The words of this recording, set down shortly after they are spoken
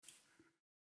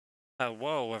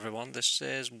Hello, everyone. This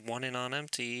is One in on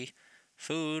Empty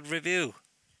Food Review.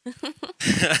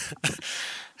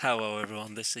 Hello,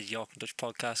 everyone. This is York and Dutch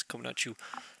Podcast coming at you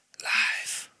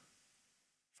live from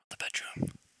the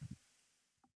bedroom.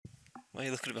 Why are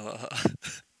you looking at me like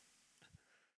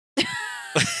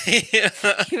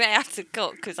that? You may have to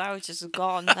cut because I was just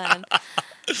gone then.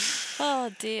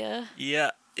 Oh dear. Yeah,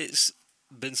 it's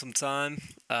been some time,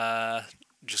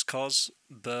 just cause,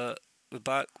 but we're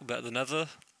back, we're better than ever,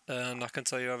 and I can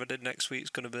tell you everything next week's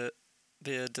going to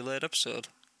be a delayed episode,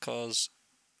 cause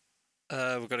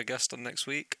we've got a guest on next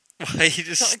week. Why are you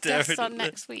just Got a staring guest at on me?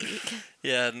 next week.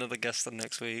 Yeah, another guest on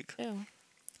next week. Oh.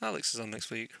 Alex is on next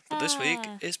week, but this week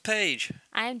is Paige.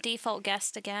 I am default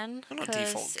guest again I'm not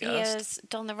default because he guest. has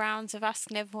done the rounds of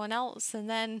asking everyone else, and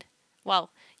then,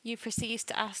 well, you proceed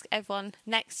to ask everyone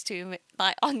next to me,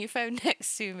 like on your phone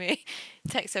next to me.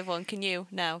 Text everyone, can you?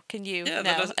 No. Can you? Yeah,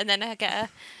 no. but And then I get a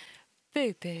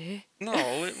boo-boo. No,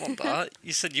 I didn't want that.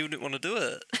 You said you didn't want to do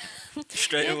it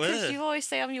straight Yeah, because away. you always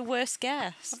say I'm your worst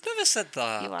guest. I've never said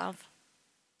that. You have.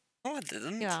 No, I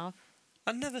didn't. You have.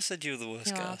 I never said you were the worst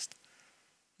You have. guest.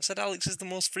 I said Alex is the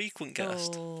most frequent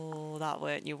guest. Oh, that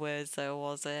weren't your words though,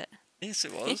 was it? Yes,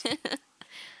 it was.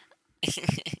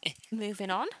 Moving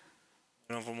on.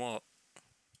 Moving on from what?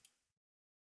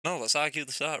 No, let's argue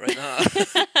this out right now.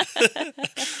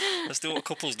 Let's do what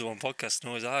couples do on podcasts and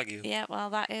always argue. Yeah,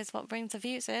 well, that is what brings the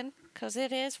views in, because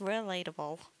it is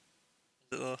relatable.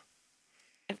 Is it though?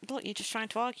 Look, you're just trying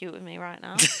to argue with me right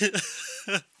now.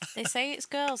 They say it's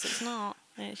girls, it's not.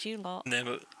 It's you lot. Name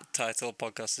of title of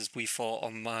podcast is We Fought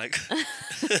on Mic.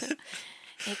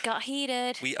 It got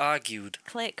heated. We argued.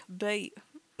 Click bait.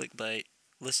 Clickbait.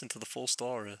 Listen to the full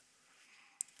story.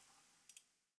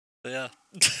 But yeah.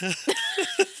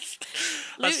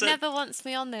 Luke said- never wants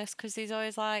me on this because he's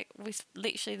always like,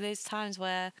 literally there's times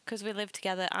where, because we live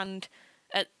together and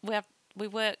we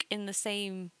work in the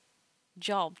same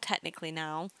job technically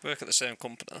now. Work at the same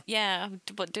company. Yeah,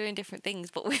 but doing different things.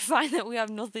 But we find that we have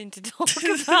nothing to talk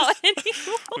about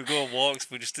anymore. We go on walks,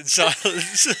 we're just in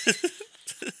silence.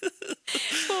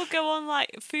 We'll go on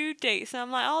like food dates, and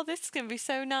I'm like, oh, this is gonna be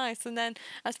so nice. And then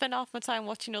I spend half my time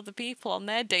watching other people on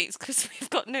their dates because we've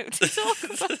got no to talk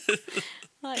about.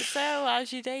 Like, so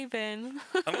how's your day been?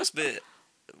 I must be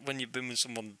when you've been with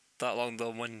someone that long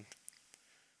though. When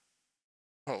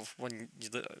you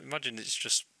imagine it's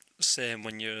just the same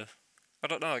when you're. I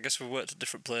don't know. I guess we worked at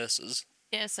different places.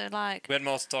 Yeah, so like. We had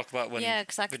more to talk about when. Yeah,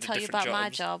 because I we could did tell you different about my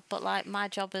jobs. job, but like my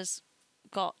job has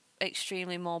got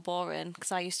extremely more boring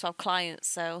because I used to have clients,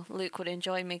 so Luke would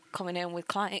enjoy me coming in with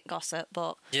client gossip,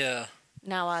 but Yeah.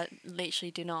 now I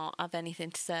literally do not have anything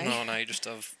to say. No, you just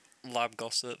have lab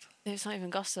gossip. It's not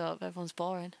even gossip, everyone's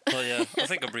boring. Well, yeah, I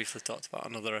think I briefly talked about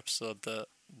another episode that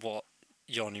what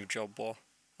your new job was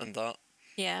and that.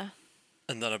 Yeah.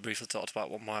 And then I briefly talked about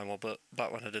what mine was, but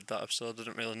back when I did that episode, I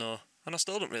didn't really know. And I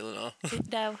still don't really know.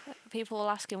 No, people will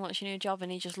ask him what's your new job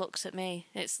and he just looks at me.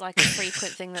 It's like a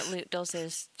frequent thing that Luke does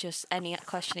is just any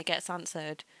question he gets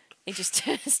answered, he just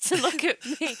turns to look at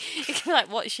me. He can be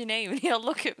like, what's your name? And he'll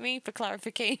look at me for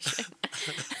clarification.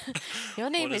 Your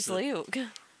name What is is it? Luke.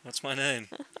 What's my name?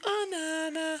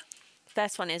 Anana.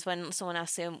 Best one is when someone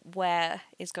asks him where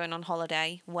he's going on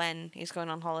holiday, when he's going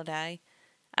on holiday.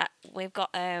 We've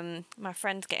got my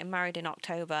friend's getting married in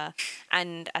October,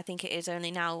 and I think it is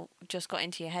only now just got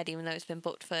into your head, even though it's been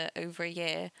booked for over a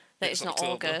year, that it's not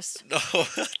October. August. No,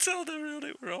 I told everyone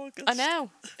it was August. I know.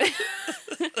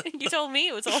 You told me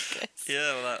it was August.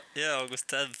 Yeah, August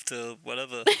 10th to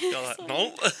whatever. You're like,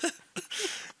 no.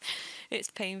 It's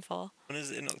painful. When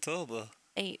is it in October?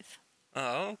 8th,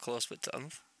 Oh, close with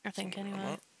 10th. I think, Something like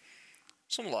anyway. that.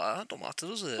 Something like that. Don't matter,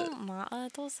 does it? Don't matter,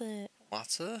 does it? Don't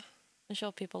matter. I'm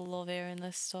sure people love hearing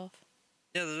this stuff.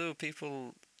 Yeah, they do.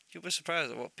 People, you'll be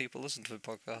surprised at what people listen to in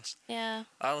podcasts. Yeah.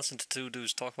 I listen to two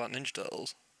dudes talk about Ninja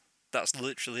Turtles. That's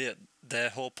literally it. Their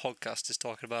whole podcast is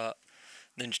talking about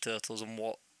Ninja Turtles and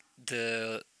what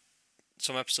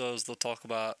some episodes they'll talk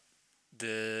about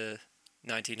the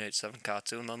 1987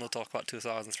 cartoon, then they'll talk about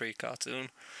 2003 cartoon,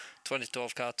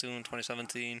 2012 cartoon,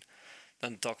 2017,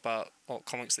 then talk about what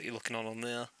comics that you're looking on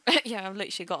there, Yeah, I've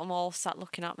literally got them all sat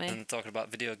looking at me. and talking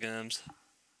about video games,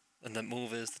 and then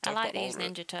movies. They I talk like about all these of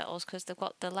it. Ninja Turtles because they've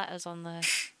got the letters on the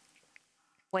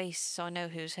waist, so I know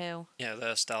who's who. Yeah,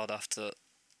 they're styled after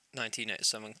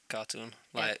 1987 cartoon,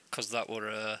 like because that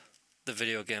were the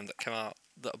video game that came out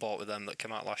that I bought with them that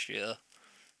came out last year.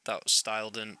 That was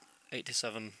styled in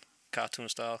 87 cartoon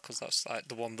style because that's like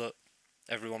the one that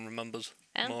everyone remembers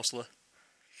mostly.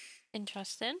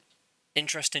 Interesting.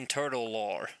 Interesting turtle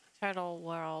lore. Turtle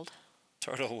World.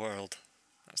 Turtle World.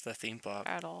 That's their theme park.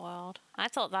 Turtle World. I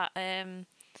thought that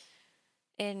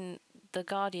in the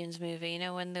Guardians movie, you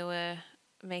know, when they were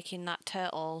making that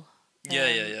turtle.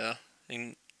 Yeah.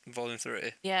 In Volume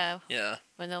 3. Yeah, Yeah.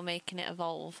 when they were making it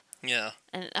evolve. Yeah.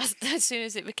 And as soon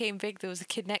as it became big, there was a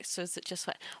kid next to us that just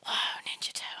went, "Wow,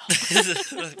 Ninja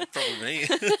Turtle!" Probably me.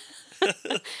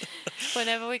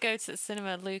 Whenever we go to the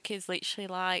cinema, Luke is literally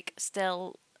like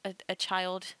still a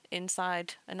child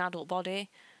inside an adult body,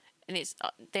 and it's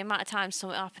the amount of times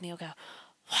something happens, he'll go,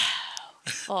 "Wow,"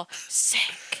 or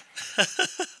 "Sick,"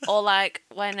 or like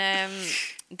when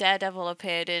Daredevil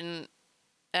appeared in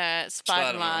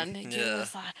Spider-Man, he yeah.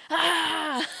 was like,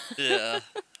 "Ah!" Yeah.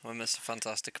 When Mr.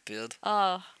 Fantastic appeared.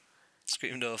 Oh,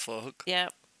 Screamed, "Oh, fuck." yeah.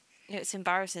 It's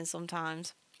embarrassing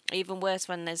sometimes. Even worse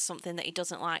when there's something that he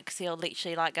doesn't like, 'cause he'll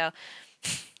literally like go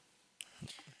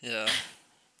Yeah.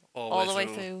 all the way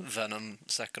through Venom,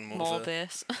 second movie.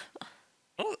 Morbius.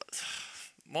 Oh,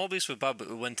 Morbius were bad, but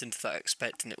we went into that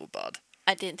expecting it were bad.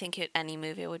 I didn't think any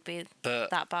movie would be But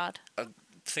that bad. I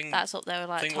think That's up there with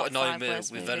like think top what annoyed 5 me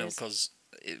worst with Venom movies. because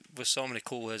it was so many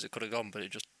cool ways it could have gone, but it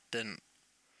just didn't.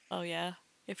 Oh yeah,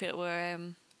 if it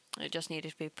were it just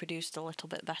needed to be produced a little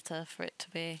bit better for it to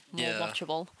be more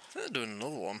watchable. I think they're doing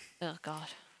another one. Oh god.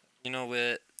 You know,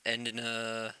 we're ending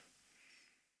No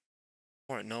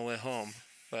Way Home,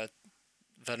 where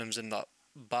Venom's in that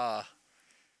bar,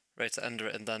 right to end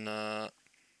it, and then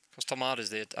because Tom Hardy's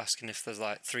there asking if there's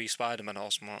like 3 Spider-Men or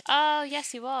something, Oh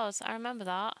yes, he was. I remember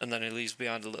that. and then he leaves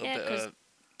behind a little Yeah, bit 'cause of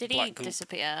did black he goop.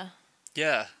 disappear?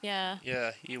 Yeah,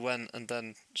 Yeah. he went, and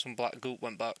then some black goop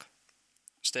went back,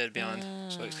 stayed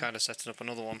behind, so it's kind of setting up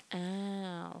another one.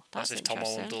 Oh, that's As if Tom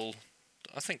interesting. Holland will,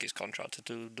 I think he's contracted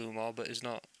to do more, but he's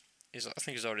not. I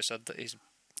think he's already said that he's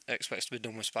expects to be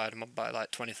done with Spider-Man by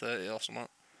like 2030 or something.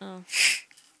 Oh.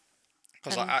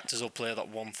 Because like actors will play that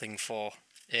one thing for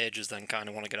ages, then kind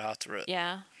of want to get out of it.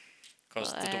 Yeah.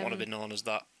 Because they don't want to be known as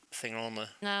that thing only.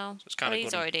 No. So it's kind of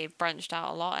he's good. already branched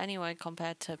out a lot anyway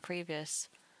compared to previous.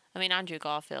 I mean, Andrew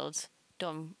Garfield's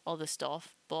done other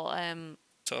stuff, but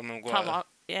Tom Maguire.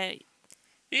 yeah.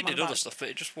 He did other stuff, but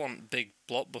it just wasn't big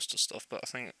blockbuster stuff. But I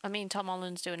think. I mean, Tom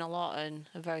Holland's doing a lot in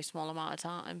a very small amount of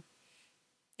time.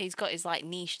 He's got his like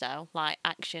niche though, like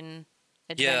action,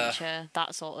 adventure,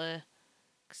 that sort of.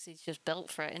 Because he's just built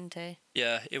for it, isn't he?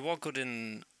 Yeah, it was good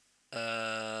in.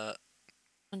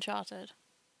 Uncharted.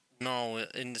 No,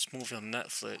 in this movie on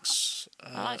Netflix.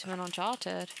 I liked him in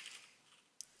Uncharted.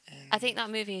 I think that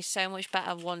movie is so much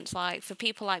better once, like, for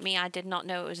people like me, I did not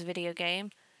know it was a video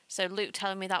game. So Luke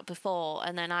telling me that before,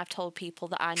 and then I've told people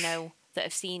that I know that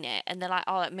have seen it, and they're like,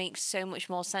 oh, it makes so much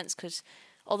more sense, because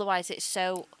otherwise it's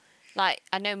so, like,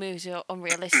 I know movies are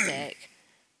unrealistic,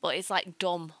 but it's, like,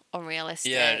 dumb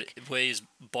unrealistic. Yeah, where his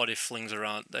body flings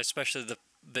around, especially the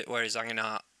bit where he's hanging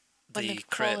out the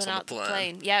crates on the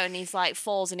plane. Yeah, and he's like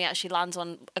falls and he actually lands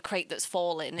on a crate that's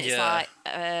falling. It's like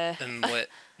and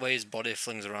where his body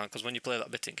flings around, because when you play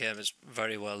that bit in game, it's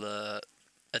very well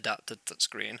adapted to the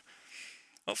screen.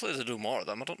 Hopefully they do more of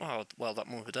them. I don't know how well that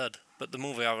movie did, but the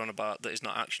movie I run about that is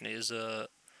not action is a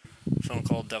film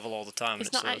called Devil All the Time.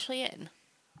 He's not actually in.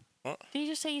 What? Did you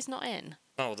just say he's not in?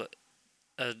 No, that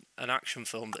an action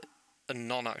film that a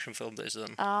non-action film that is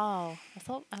in. Oh,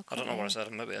 I don't know what I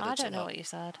said. Maybe I don't know what you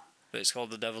said. But it's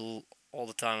called The Devil All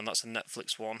the Time, and that's a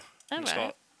Netflix one. Oh, it's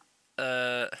right.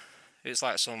 got, it's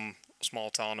like some small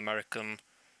town American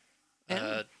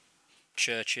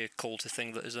churchy, culty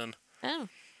thing that is in. Oh.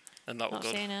 And that was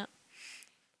Not good. seen it.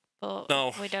 But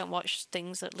No. we don't watch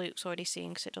things that Luke's already seen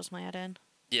because it does my head in.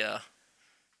 Yeah.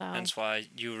 So. Hence why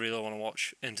you really want to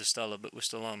watch Interstellar, but we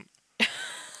still aren't.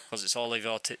 Because it's all of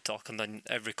your TikTok, and then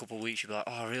every couple of weeks you'll be like,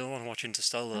 oh, I really want to watch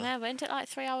Interstellar. I know, but isn't it like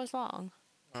 3 hours long?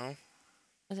 No.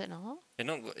 Is it not?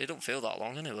 It don't feel that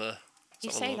long anyway.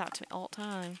 You say that to me all the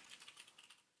time.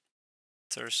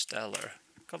 Interstellar.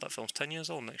 God, that film's 10 years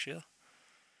old next year.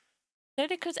 Only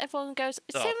because everyone goes,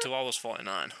 2 hours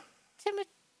 49.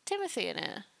 Timothy in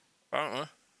it? Apparently.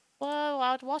 Whoa,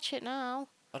 I'd watch it now.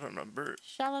 I don't remember.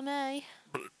 Chalamet.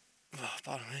 Oh,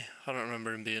 pardon me. I don't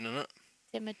remember him being in it.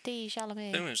 Timothy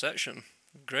Chalamet. Doing Inception.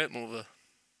 Great movie.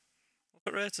 Look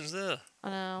at ratings there. I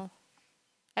know.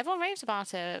 Everyone raves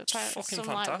about it. It's fucking some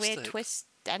fantastic. like weird twist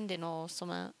ending or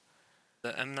something.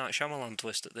 The M. Night Shyamalan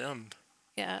twist at the end.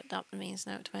 Yeah, that means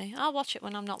no to me. I'll watch it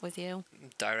when I'm not with you.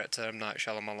 Director M. Night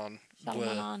Shyamalan.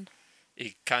 Shyamalan.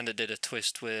 He kind of did a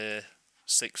twist with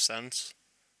Sixth Sense.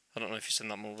 I don't know if you've seen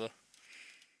that movie.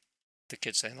 The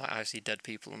kid saying, like, I see dead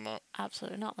people and that.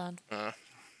 Absolutely not then. No.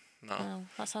 No,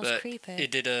 that sounds but creepy. He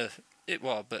did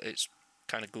but it's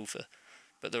kind of goofy.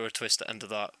 But there were a twist at the end of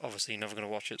that. Obviously, you're never going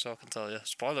to watch it, so I can tell you.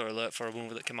 Spoiler alert for a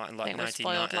movie that came out in like 1990.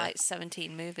 I think we spoiled like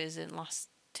 17 movies in the last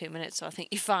 2 minutes, so I think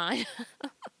you're fine.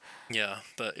 Yeah,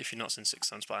 but if you've not seen Sixth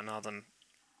Sense by now, then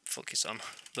fuck your son.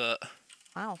 But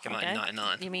Wow. came out in Okay.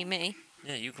 '99. You mean me?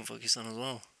 Yeah, you can fuck your son as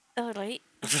well. Oh, right.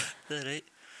 Right.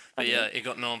 But Okay. yeah, he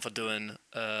got known for doing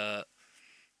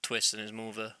twists in his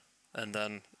movie, and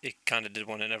then he kind of did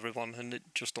one in every one, and it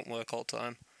just don't work all the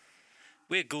time.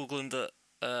 We're googling that.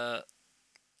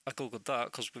 I googled that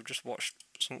because we've just watched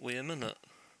something with him in it.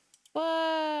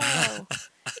 Whoa.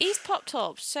 He's popped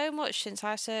up so much since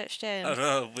I searched I him. don't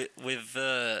know. We've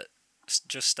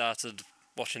just started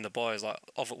watching The Boys like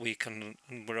of a week, and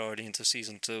we're already into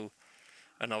season 2.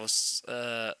 And I was,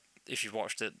 if you've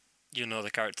watched it, you know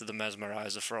the character the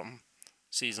Mesmerizer from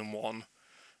season 1,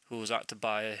 who was acted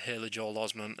by Haley Joel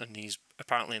Osment, and he's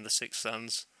apparently in The Sixth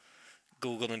Sense.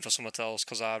 Googling for something else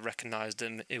because I recognised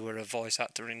him. He were a voice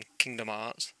actor in Kingdom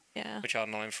Hearts, Yeah. which I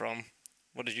know him from.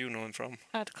 What did you know him from?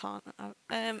 I can't.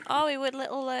 Oh, he was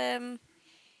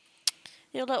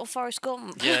little Forrest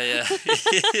Gump. Yeah.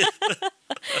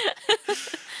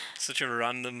 Such a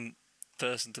random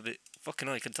person to be. Fucking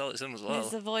hell, you can tell it's him as well.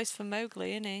 He's the voice for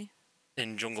Mowgli, isn't he?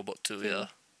 In Jungle Book 2, yeah.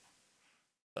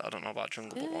 But I don't know about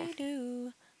Jungle Book 1. I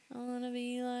do. I wanna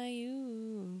be like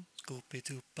you. Scooby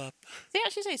Doo Bop. Did he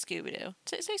actually say Scooby Doo?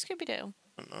 Did it say Scooby Doo?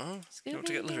 I don't know. Do you want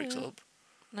to get lyrics Scooby-Doo. up?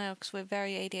 No, because we're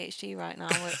very ADHD right now.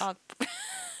 I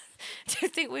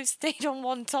don't think we've stayed on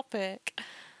one topic.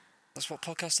 That's what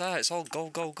podcasts are. It's all go,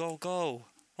 go, go, go.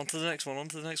 On to the next one, on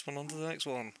to the next one, on to the next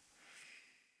one.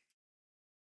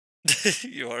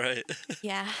 You alright?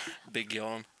 Yeah. Big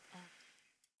yawn.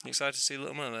 You excited to see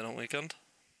Little Mermaid on weekend?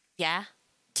 Yeah.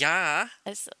 Yeah.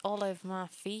 It's all over my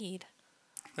feed.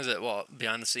 Is it what?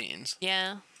 Behind the scenes?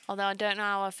 Yeah. Although I don't know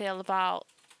how I feel about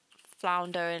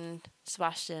Flounder and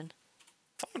Sebastian.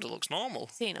 Flounder looks normal.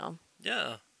 Seen him?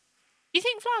 Yeah. You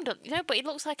think Flounder? No, but he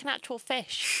looks like an actual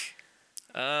fish.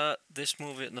 This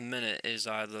movie at the minute is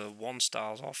either 1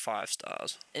 stars or 5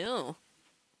 stars. Ew.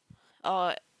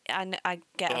 Oh, I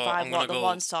get a But vibe I'm what gonna the go-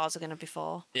 1 stars are going to be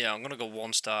for. Yeah, I'm gonna go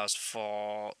 1 stars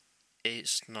for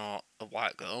it's not a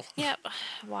white girl. Yep.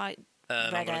 White.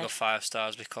 And I'm gonna go Redhead. 5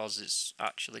 stars because it's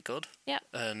actually good. Yep.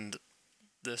 And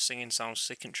the singing sounds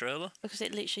sick in trailer. Because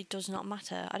it literally does not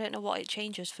matter. I don't know what it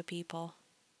changes for people.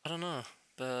 I don't know,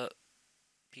 but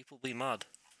people be mad.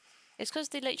 It's because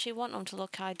they literally want them to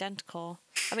look identical.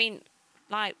 I mean,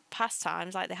 like past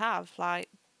times, like they have. Like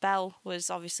Belle was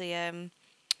obviously The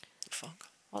fuck?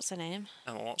 what's her name?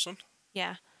 Emma Watson?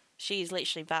 Yeah, she's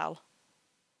literally Belle.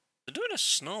 They're doing a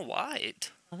Snow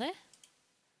White. Are they?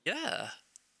 Yeah.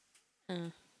 Hmm.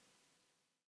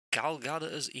 Gal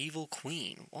Gadot as evil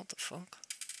queen. What the fuck?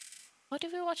 What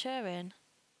did we watch her in?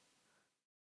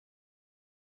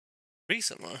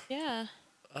 Recently? Yeah,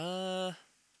 that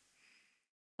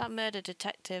murder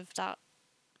detective, that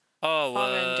Oh,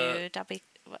 foreign dude,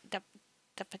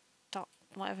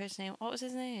 whatever his name. What was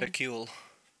his name? Hercule.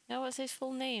 No, what's his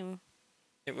full name?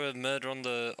 It was Murder on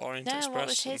the Orient No, Express. what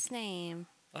was his name?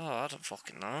 Oh, I don't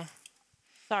fucking know.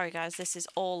 Sorry, guys, this is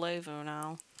all over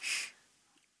now.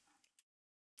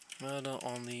 Murder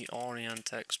on the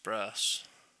Orient Express.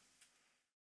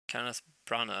 Kenneth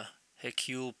Branagh.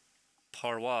 Hercule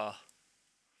Poirot.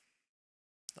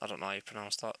 I don't know how you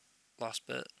pronounce that last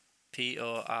bit.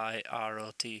 Poirot.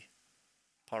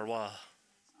 Poirot.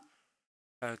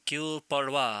 Hercule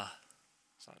Poirot.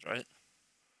 Sounds right.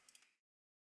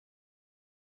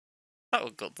 That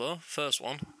was good though. First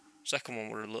one. Second one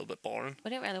were a little bit boring. We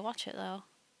didn't really watch it though.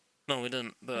 No, we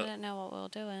didn't. We But didn't know what we were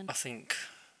doing. I think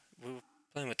we were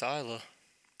playing with Tyler.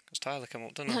 Because Tyler came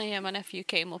up, didn't Oh he? yeah, my nephew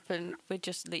came up and we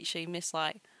just literally missed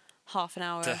like half an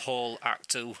hour. The whole act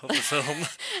 2 of the film.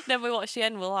 Then we watched the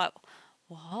end. We're like,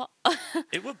 what?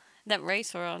 It was Then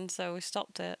race were on, so we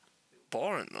stopped it.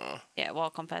 boring though. Yeah, well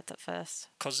compared to first,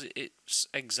 Because it's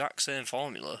exact same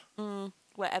formula.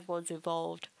 where everyone's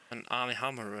involved. And Armie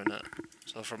Hammer were in it.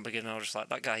 So from beginning I was just like,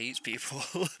 that guy eats people.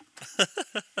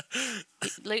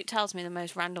 Luke tells me the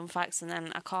most random facts, and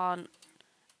then I can't.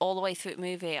 All the way through the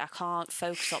movie, I can't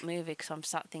focus on the movie because I'm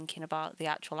sat thinking about the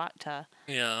actual actor.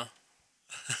 Yeah.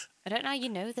 I don't know how you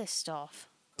know this stuff.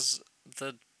 Because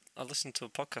I listened to a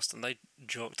podcast and they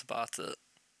joked about it.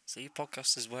 See,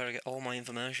 podcast is where I get all my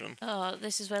information. Oh,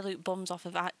 this is where Luke bums off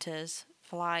of actors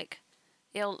for like.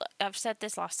 I've said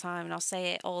this last time, and I'll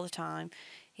say it all the time.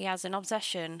 He has an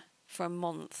obsession for a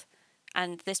month,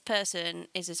 and this person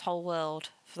is his whole world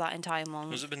for that entire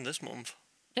month. Has it been this month?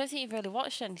 I don't think you've really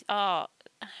watched any. Oh,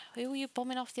 who were you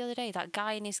bumming off the other day? That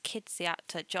guy and his kids, the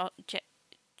actor,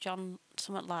 John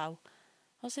Summit Lowe.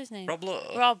 What's his name? Rob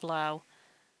Lowe? Rob Lowe.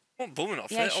 I'm booming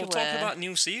off Yes, it. you I'm talking were. about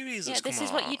new series Yeah, that's this come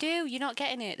is what you out. do. You're not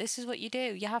getting it. This is what you do.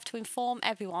 You have to inform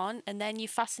everyone, and then you're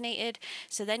fascinated.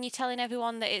 So then you're telling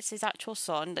everyone that it's his actual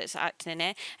son that's acting in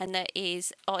it, and that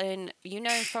he's on, you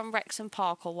know him from Rex and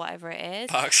Park or whatever it is.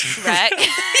 Parks. Rex.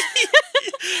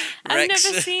 I've Rex.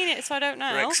 never seen it, so I don't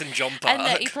know. Rex and John And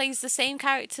that he Park. plays the same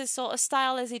character sort of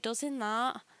style as he does in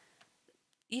that.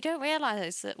 You don't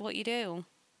realise that what you do.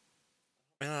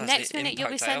 Realise Next the minute you'll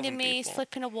be impact I have sending on me people.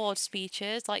 flipping award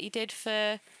speeches like you did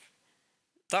for.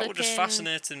 That was just flipping-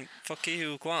 fascinating for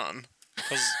Kihu Kwan.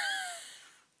 Because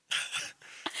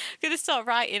Gonna start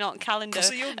writing on calendar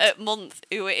 'Cause you're- at month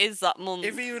who it is that month.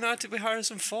 he reunited with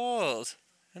Harrison Ford.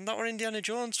 And that were Indiana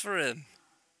Jones for him.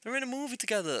 They were in a movie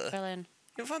together. Brilliant.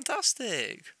 You're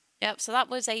fantastic. Yep. So that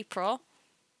was April,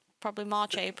 probably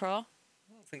March, April.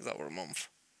 I think that were a month.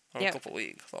 Or Yeah. a couple of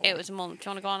weeks. It was a month. Do you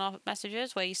want to go on our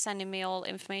messages where you're sending me all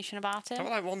information about That it? was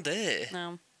like one day.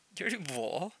 No, You're in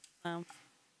war. no.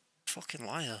 Fucking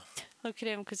liar. Look at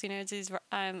him because he knows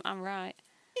I'm right.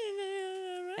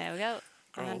 There we go.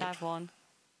 Grow And up. I've won.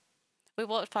 We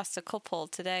walked past a couple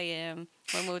today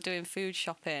when we were doing food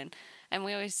shopping, and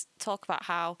we always talk about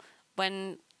how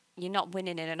when you're not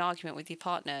winning in an argument with your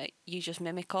partner, you just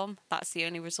mimic them. That's the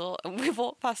only result. And we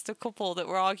walked past a couple that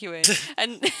were arguing,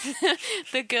 and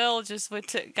the girl just went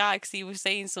to guy because he was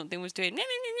saying something, was doing.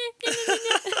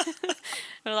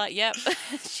 We're like, yep,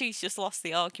 she's just lost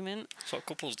the argument. That's what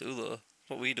couples do, though. That's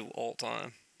what we do all the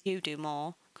time. You do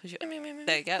more because you.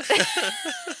 There you go.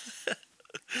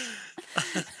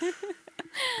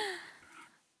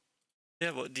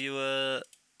 Yeah, but do you,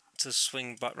 to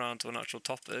swing back round to an actual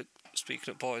topic,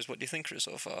 speaking of boys, what do you think of it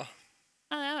so far?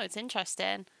 I don't know. It's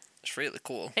interesting. It's really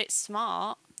cool. It's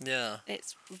smart. Yeah.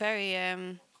 It's very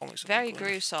Comics are very good.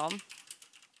 gruesome.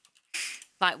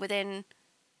 Like within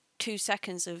 2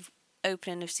 seconds of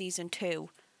opening of season 2,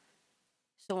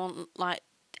 someone like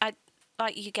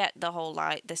you get the whole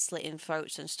like the slitting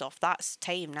throats and stuff. That's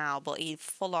tame now, but he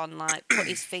full on like put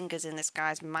his fingers in this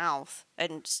guy's mouth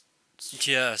and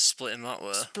Yeah, split him that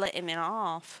way. split him in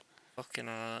half. Fucking,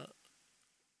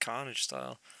 Carnage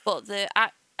style. But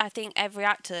I think every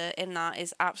actor in that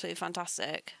is absolutely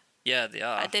fantastic. Yeah, they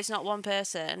are. There's not one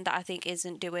person that I think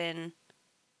isn't doing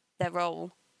their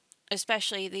role,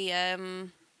 especially the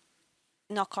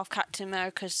knockoff Captain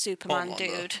America's Superman One, though.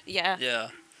 dude. Yeah. Yeah.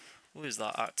 Who is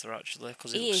that actor, actually?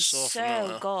 Because He he looks is so so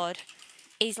familiar. good.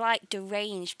 He's like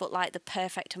deranged, but like the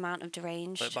perfect amount of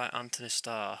deranged. Played by Anthony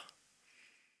Starr.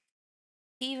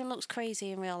 He even looks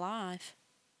crazy in real life.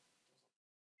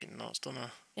 Fucking nuts, doesn't he?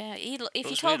 Yeah, if you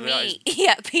Looks told weird me without he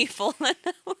had people, then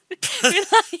I would be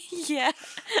like, yeah.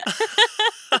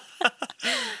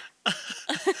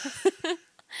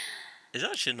 He's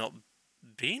actually not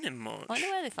been in I much. wonder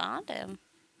where they found him.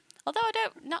 Although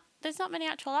there's not many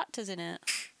actual actors in it.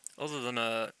 Other than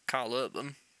Carl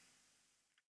Urban,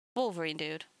 Wolverine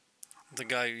dude. the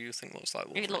guy who you think looks like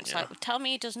Wolverine. He looks yeah? like. Tell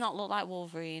me he does not look like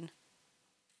Wolverine.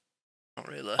 Not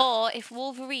really. Or if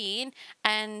Wolverine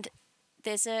and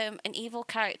there's an evil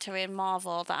character in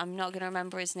Marvel that I'm not gonna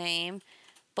remember his name,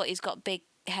 but he's got big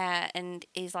hair and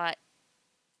he's like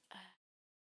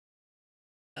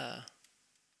I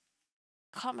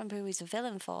can't remember who he's a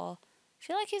villain for. I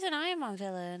feel like he's an Iron Man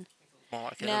villain. More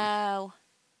like him. No.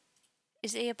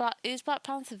 Is he who's Black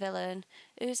Panther villain?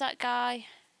 Who's that guy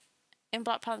in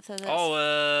Black Panther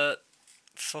that's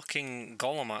Fucking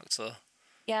Gollum actor.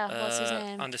 yeah, what's his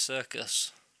name? Andy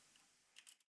Serkis.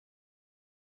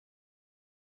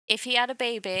 If he had a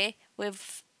baby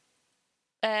with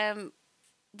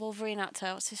Wolverine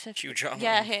actor, what's his name? Hugh Jackman.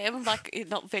 Yeah, him, like he's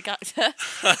not big actor.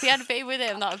 If he had a baby with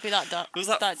him, that would be Who's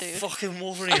that dude. fucking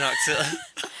Wolverine actor?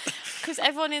 Because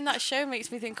everyone in that show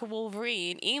makes me think of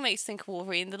Wolverine. He makes me think of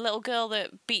Wolverine. The little girl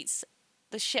that beats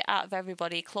the shit out of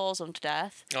everybody, claws them to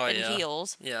death, Oh, and yeah.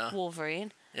 heals. Yeah.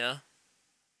 Wolverine. Yeah.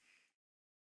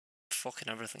 Fucking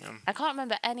everything. I can't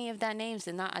remember any of their names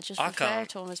in that. I just I refer can't.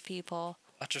 to them as people.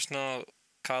 I just know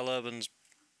Kyle Urban's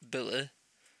Billy.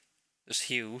 There's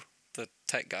Hugh, the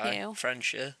tech guy. Hugh.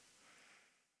 Frenchie.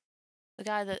 The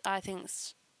guy that I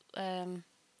think's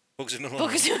Bugsy Malone.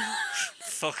 Bugsy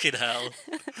Fucking hell.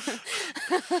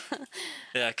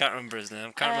 Yeah, I can't remember his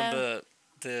name. Can't remember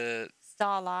the...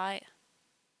 Starlight.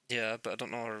 Yeah, but I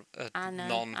don't know Anne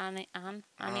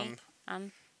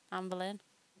Boleyn.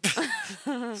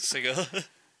 singer.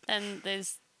 Then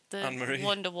there's the Anne-Marie.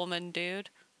 Wonder Woman dude.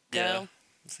 Yeah. Girl.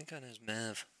 I think her name's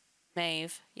Maeve.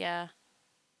 Maeve, yeah.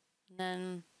 And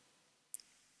then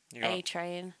You got,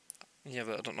 A-Train. yeah,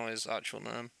 but I don't know his actual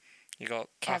name. You got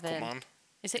Kevin. Aquaman.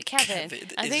 Is it Kevin? Kevin?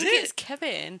 I Is think it? it's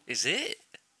Kevin. Is it?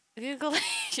 Google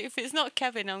if it's not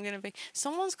Kevin, I'm gonna be.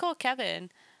 Someone's called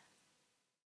Kevin.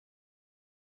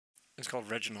 It's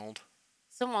called Reginald.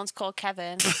 Someone's called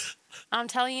Kevin. I'm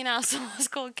telling you now, someone's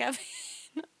called Kevin.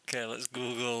 Okay, let's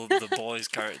Google the boys'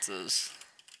 characters.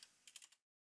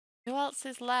 Who else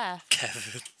is left?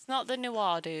 Kevin. It's not the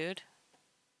Noir dude.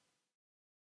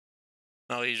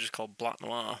 No, he's just called Black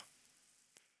Noir.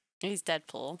 He's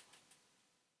Deadpool.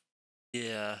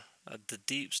 Yeah. The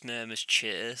Deep's name is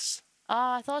Chase.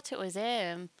 Oh, I thought it was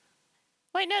him.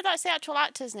 Wait, no, that's the actual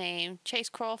actor's name. Chase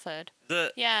Crawford.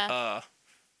 Yeah.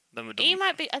 Then we're He done.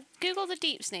 might be... Google the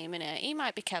Deep's name in it. He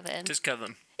might be Kevin. It is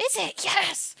Kevin. Is it?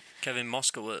 Yes! Kevin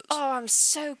Moskowitz. Oh, I'm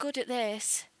so good at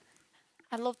this.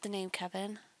 I love the name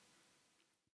Kevin.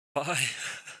 Why?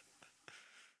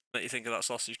 Make you think of that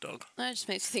sausage dog. That just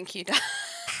makes me think you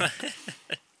die.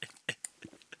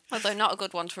 Although not a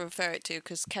good one to refer it to,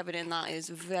 because Kevin in that is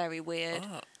very weird.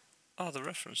 The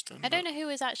reference to him. I don't know who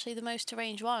is actually the most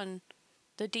deranged one.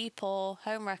 The Deep or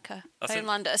Homewrecker? I think-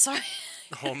 Homelander, sorry.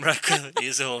 Homewrecker. He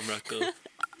is a homewrecker.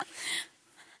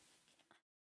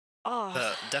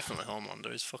 Oh, Definitely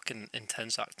Homelander. His fucking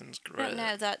intense acting's I great. don't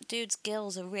know. That dude's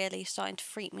gills are really starting to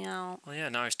freak me out. Well, yeah,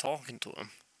 now he's talking to him.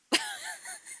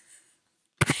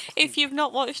 If you've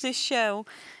not watched this show,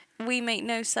 we make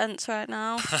no sense right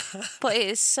now. But it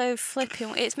is so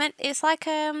flipping. It's like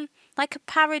a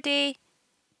parody,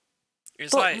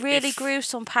 It's but like really if,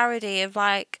 gruesome parody of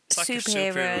like It's like if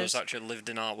superheroes. superheroes actually lived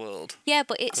in our world. Yeah,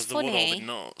 but it's Because they would all be funny.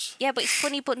 nuts. Yeah, but it's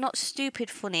funny, but not stupid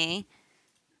funny.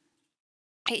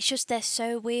 It's just they're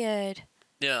so weird.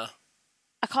 Yeah.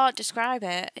 I can't describe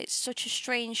it. It's such a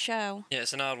strange show. Yeah,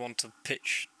 it's an hard one to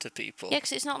pitch to people. Yeah,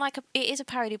 because it's not like it is a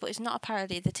parody, but it's not a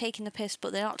parody. They're taking the piss,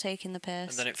 but they're not taking the piss.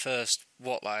 And then at first,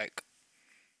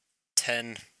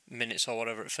 10 minutes or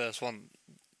whatever at first one,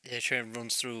 A-Train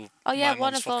runs through my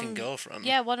one mum's of fucking them. girlfriend.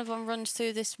 Yeah, one of them runs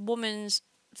through this woman's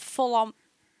full-on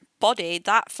body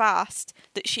that fast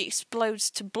that she explodes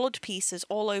to blood pieces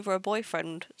all over her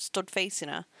boyfriend stood facing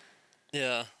her.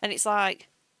 Yeah. And it's like,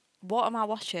 what am I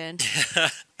watching?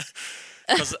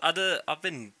 Because I've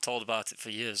been told about it for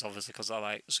years, obviously, because I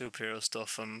like superhero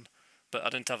stuff, but I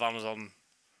didn't have Amazon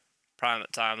Prime at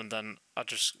the time, and then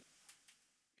it was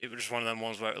just one of them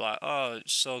ones where it like, oh,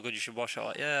 it's so good, you should watch it.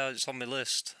 Like, yeah, it's on my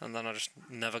list, and then I just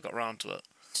never got around to it.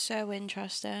 So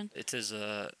interesting. It is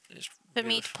it's For really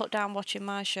me to put down watching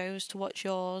my shows to watch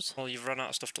yours. Well, you've run out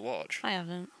of stuff to watch. I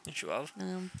haven't. Yes, you have.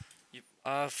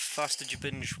 How fast did you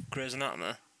binge Grey's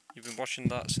Anatomy? You've been watching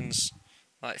that since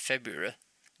like February.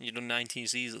 You've done 19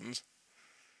 seasons.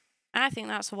 I think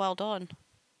that's well done.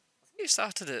 I think you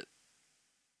started it.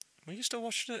 Were you still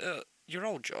watching it at your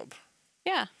old job?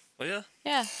 Yeah. Were you?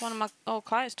 Yeah, one of my old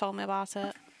clients told me about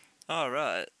it. Oh,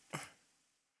 right.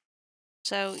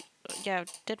 So, yeah,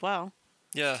 did well.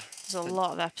 Yeah. There's a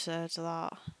lot of episodes of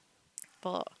that.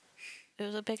 But it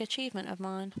was a big achievement of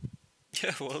mine.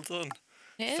 Yeah, well done.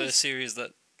 It For a is. series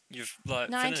that you've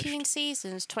 19 finished.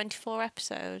 seasons, 24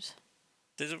 episodes.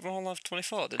 Did it all have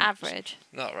 24? Didn't Average.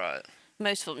 Not right.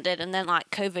 Most of them did. And then, like,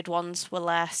 COVID ones were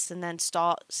less. And then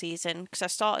start season. Because I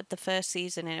started the first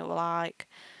season and it were like,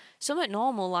 somewhat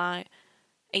normal, like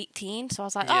 18. So I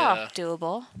was like, Yeah.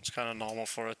 doable. It's kind of normal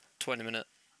for a 20-minute.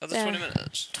 Are Yeah. there 20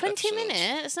 minutes? 20 episodes?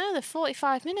 minutes? No, they're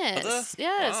 45 minutes. there?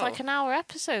 Yeah, it's Wow. like an hour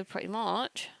episode pretty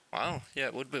much. Wow. Yeah,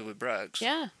 it would be with Bregs.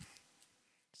 Yeah.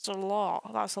 It's a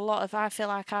lot. That's a lot. If I feel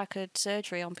like I could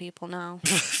surgery on people now.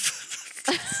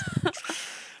 If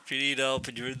you need help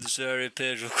and you're in this area,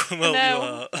 Paige will come help you No,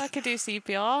 out. I could do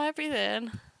CPR,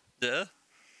 everything. Yeah?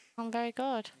 I'm very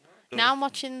good. Now I'm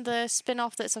watching the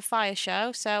spin-off that's a fire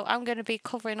show, so I'm going to be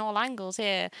covering all angles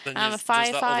here. Then I'm a there's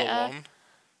that firefighter. other one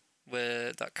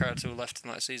where that character who left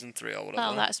in like season 3 or whatever.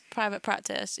 Well, that's Private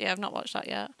Practice. Yeah, I've not watched that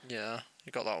yet. Yeah,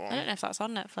 you got that I one. don't know if that's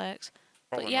on Netflix.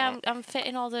 Probably But yeah, not. I'm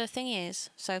fitting all the thingies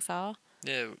so far.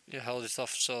 Yeah, you held it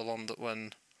off so long that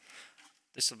when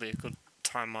this will be a good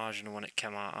time margin when it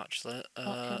came out actually.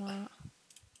 What came out?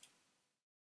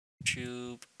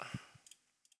 YouTube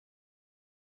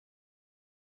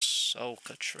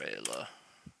Ahsoka trailer.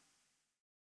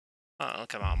 Oh, it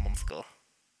came out a month ago.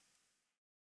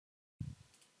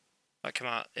 That came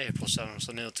out April 7th,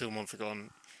 so nearly 2 months ago,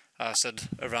 and I said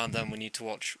around then we need to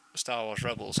watch Star Wars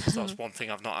Rebels, because that's one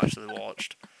thing I've not actually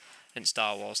watched in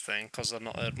Star Wars thing, because I've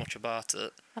not heard much about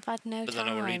it. I've had no But time.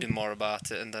 then I was reading more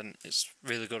about it, and then it's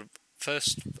really good.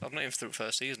 I'm not even through the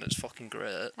first season, it's fucking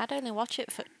great. I'd only watch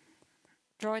it for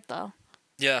Droid though.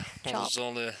 Yeah, well, Chop. there's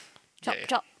only... Chop, yeah,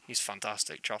 chop, he's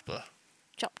fantastic, Chopper.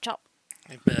 chop, chop.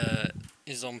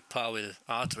 He's on par with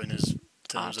Arthur in his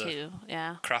terms of R2,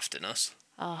 yeah. craftiness.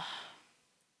 Oh.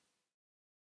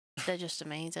 They're just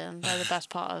amazing. They're the best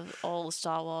part of all the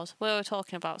Star Wars. We were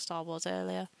talking about Star Wars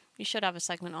earlier. You should have a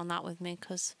segment on that with me,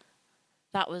 because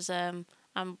that was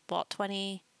I'm what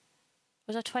 20?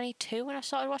 Was I 22 when I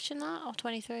started watching that, or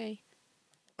 23?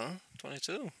 Huh?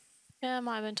 22. Yeah, it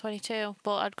might have been 22.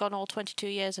 But I'd gone all 22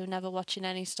 years of never watching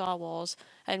any Star Wars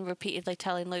and repeatedly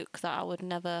telling Luke that I would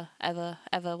never, ever,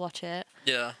 ever watch it.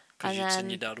 Yeah, because And you'd seen then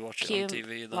your dad watch it on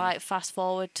TV. Then. like fast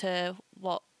forward to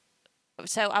what?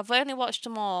 So I've only watched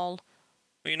them all.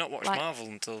 Well, you not watched like- Marvel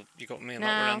until you got me, and No.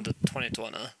 that were end of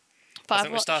 2020. But I I've think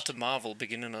we watched, started Marvel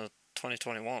beginning of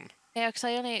 2021. Yeah, because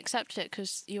I only accepted it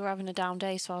because you were having a down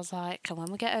day. So I was like, "Come when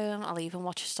we get home, I'll even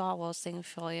watch a Star Wars thing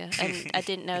for you." And I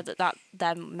didn't know that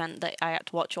then meant that I had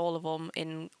to watch all of them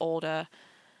in order.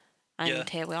 And Yeah.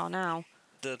 here we are now.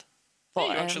 Did. But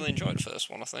Yeah, you actually enjoyed the first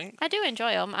one, I think. I do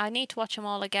enjoy them. I need to watch them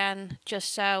all again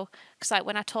just so, because like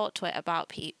when I talk to it about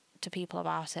to people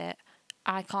about it,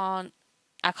 I can't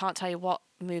tell you what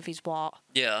movie's what,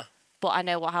 Yeah. but I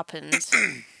know what happens.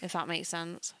 If that makes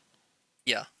sense.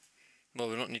 Yeah. Well,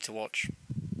 we don't need to watch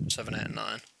 7, 8, and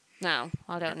 9. No,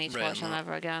 I don't need to Right, watch them no.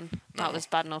 ever again. No. That was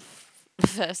bad enough the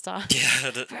first time.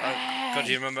 Yeah. God,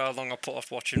 do you remember how long I put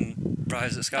off watching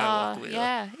Rise of Skywalker with you?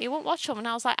 Yeah, he won't watch them, and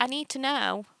I was like, I need to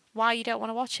know why you don't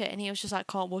want to watch it, and he was just like,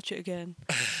 can't watch it again.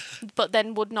 But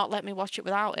then would not let me watch it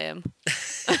without him.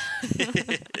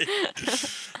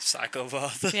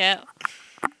 Psychopath. Yeah.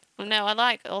 No, I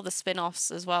like all the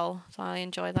spin-offs as well, so I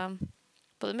enjoy them.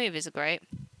 But the movies are great.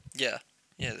 Yeah.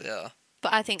 Yeah, they are.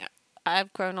 But I think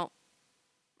I've grown up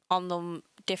on them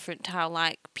different to how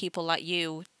like people like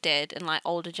you did and like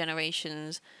older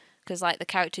generations, because like the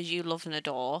characters you love and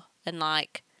adore and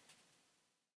like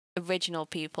original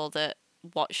people that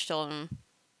watched on,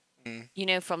 you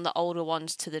know, from the older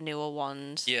ones to the newer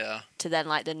ones, Yeah. to then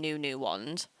like the new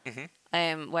ones.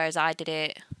 Mhm. Whereas I did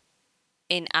it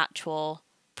in actual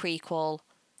prequel.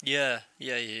 Yeah.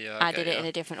 I did it in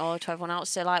a different order to everyone else.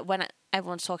 So like when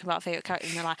everyone's talking about favorite characters,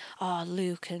 and they're like, "Oh,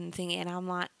 Luke and thingy," and I'm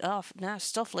like, "Oh, no,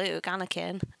 stuff Luke,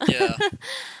 Anakin." Yeah.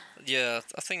 Yeah,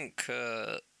 I think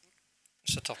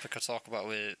it's a topic I talk about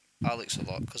with Alex a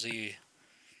lot because he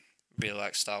really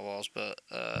likes Star Wars, but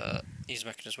he's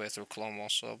making his way through Clone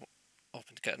Wars, so I'm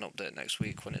hoping to get an update next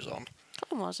week when he's on.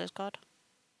 Clone Wars is good.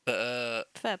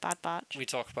 But Prefer Bad Batch. we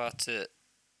talk about it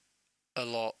a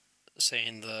lot,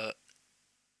 saying that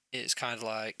it's kind of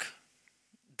like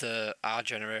our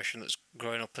generation that's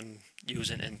growing up and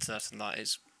using internet and that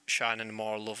is shining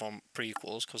more love on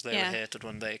prequels because they Yeah. were hated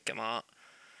when they came out,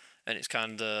 and it's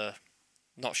kind of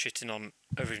not shitting on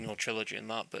original trilogy and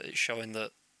that, but it's showing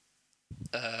that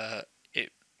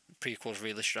prequels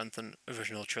really strengthen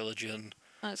original trilogy and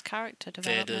That's character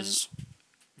development. Vader's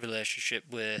relationship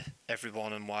with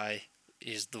everyone and why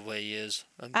he's the way he is,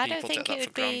 and I don't people think take it that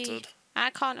for would be. granted. I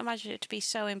can't imagine it to be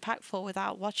so impactful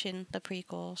without watching the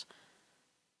prequels.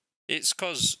 It's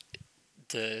because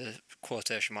the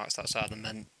quotation marks, that's how they're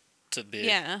meant to be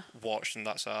Yeah. watched, and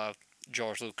that's how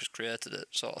George Lucas created it,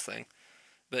 sort of thing.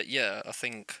 But yeah, I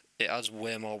think it adds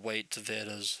way more weight to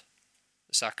Vader's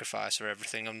sacrifice or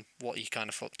everything and what he kind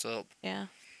of fucked up. Yeah.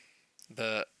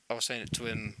 But I was saying it to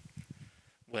him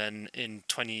when in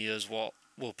 20 years, what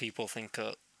will people think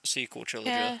of sequel trilogy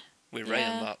Yeah. with Rey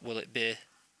and Yeah. that? Will it be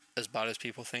as bad as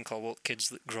people think, or will kids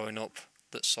that growing up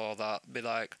that saw that be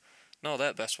like, no,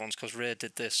 they're best ones because Rey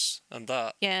did this and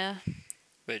that? Yeah.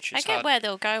 Which I is get hard. where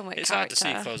they're going with It's hard to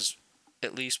character. see because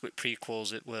at least with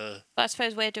prequels it were But I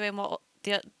suppose we're doing what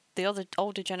the other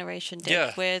older generation did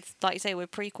Yeah. with, like you say,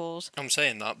 with prequels. I'm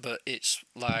saying that, but it's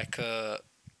like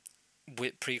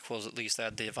with prequels at least they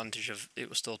had the advantage of it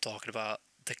was still talking about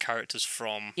the characters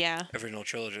from Yeah. original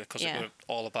trilogy because Yeah.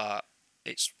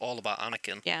 it's all about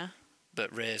Anakin, Yeah.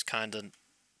 but Rey's kind of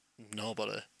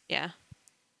nobody, Yeah.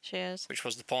 She is which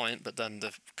was the point. But then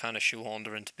they've kind of shoehorned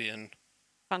her into being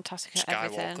fantastic at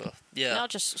everything. Skywalker. Yeah, Not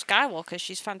just Skywalker,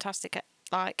 she's fantastic at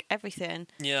like everything.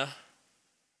 yeah,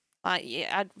 Like,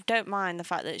 yeah, I don't mind the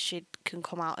fact that she can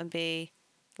come out and be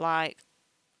like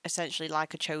essentially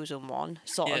like a chosen one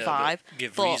sort of yeah. vibe. But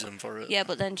give But- reason for it. Yeah,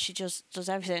 but then she just does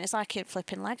everything. It's like a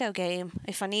flipping Lego game.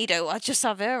 If I need her, I just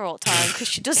have her all the time because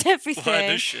she does everything.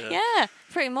 does she? Yeah,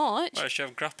 pretty much. Why does she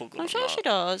have grapple gun? I'm and sure that? she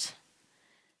does.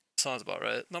 Sounds about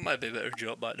right. That might be a bit of a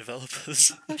joke by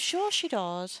developers. I'm sure she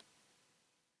does.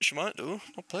 She might do.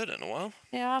 I've played it in a while.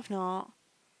 Yeah, I've not.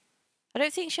 I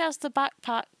don't think she has the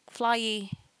backpack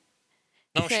flyy.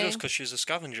 No, she does Same. because she's a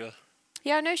scavenger.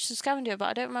 Yeah, I know she's a scavenger, but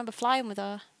I don't remember flying with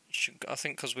her. I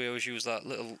think because we always use that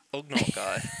little Ugnaught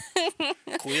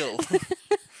guy. Quill.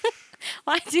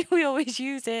 Why do we always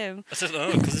use him? I don't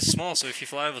know, because it's small, so if you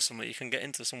fly over somewhere, you can get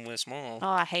into somewhere small. Oh,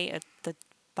 I hated the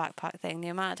backpack thing. The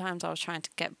amount of times I was trying to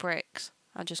get bricks,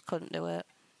 I just couldn't do it.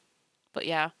 But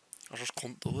yeah, I just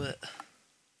couldn't do it.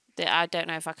 I don't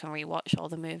know if I can rewatch all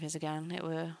the movies again. It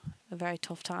were a very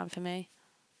tough time for me.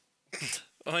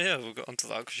 Oh yeah, we'll get onto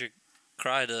that because you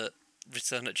cried at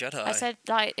Return of Jedi. I said,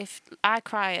 like, if I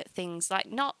cry at things,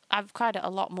 like, not, I've cried at a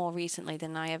lot more recently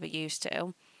than I ever used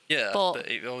to. yeah, but but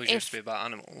it always used to be about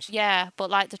animals. Yeah, but,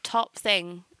 like, the top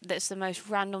thing that's the most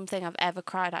random thing I've ever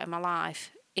cried at in my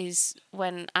life is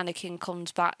when Anakin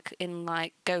comes back in,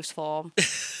 like, ghost form.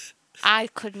 I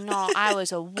could not. I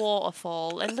was a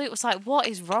waterfall, and Luke was like, "What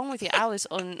is wrong with you?" I was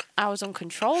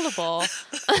uncontrollable.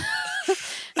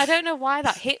 I don't know why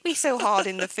that hit me so hard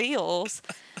in the feels,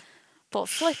 but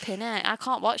flipping it, I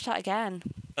can't watch that again.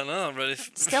 I know, I'm ready.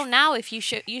 Still now, if you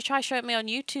try showing me on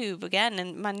YouTube again,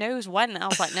 and my nose went, I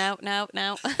was like, no.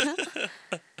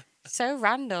 So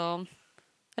random.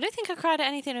 I don't think I cried at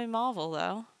anything in Marvel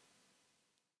though.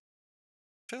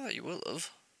 I feel like you will have.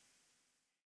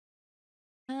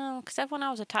 No, because everyone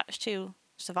I was attached to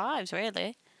survives,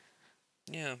 really.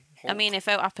 Yeah. I mean, if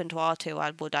it happened to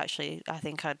R2, I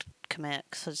think I'd commit,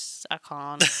 because I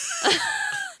can't.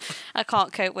 I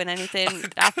can't cope when anything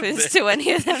happens to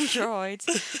any of them droids.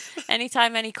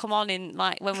 Anytime any come on in,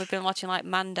 like, when we've been watching, like,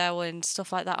 Mando and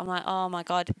stuff like that, I'm like, oh my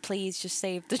god, please just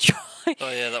save the droid.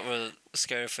 Oh yeah, that was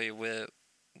scary for you.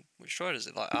 Which droid is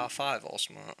it? Like R5 or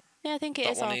something? Yeah, I think it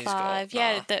That is one he's got, R5.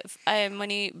 Yeah, nah. that when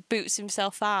he boots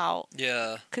himself out,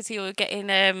 Yeah. because he was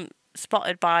getting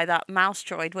spotted by that mouse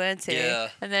droid, weren't he? Yeah.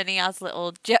 And then he has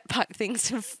little jetpack things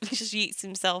and just yeets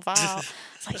himself out.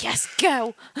 It's like, yes,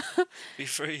 go. Be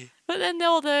free. But then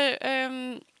all the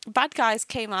bad guys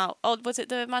came out. Oh, was it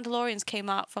the Mandalorians came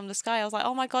out from the sky? I was like,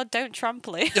 oh my god, don't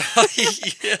trample it.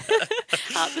 Yeah.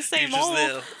 At the same You just hole.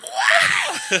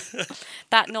 there.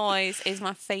 That noise is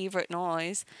my favourite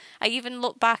noise. I even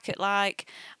look back at, like,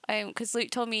 because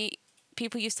Luke told me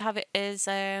people used to have it as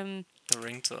The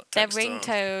ringtone. their text tone.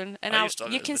 ringtone, and I used to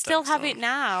have you it as can the still text have tone. it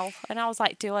now. And I was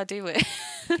like, do I do it?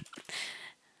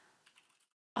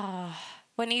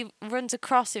 When he runs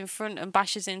across in front and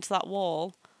bashes into that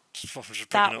wall. Just bringing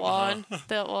That up one. now.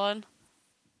 That one.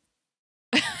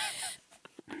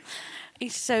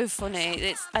 He's so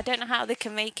funny. I don't know how they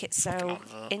can make it so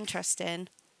Advert. interesting.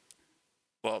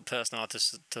 Well, a person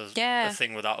artist does Yeah. a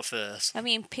thing without a face. I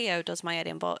mean, P.O. does my head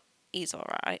in, but he's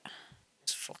alright.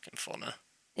 It's fucking funny.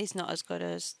 He's not as good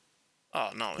as Oh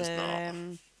no, it's the. not.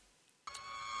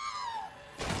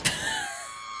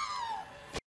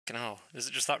 Fucking hell. Is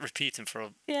it just that repeating for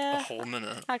a Yeah, whole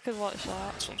minute? I could watch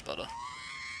that. This one's better.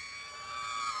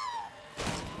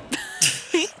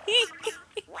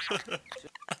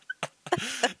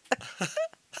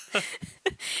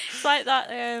 It's like that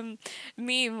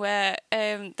meme where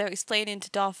they're explaining to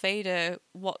Darth Vader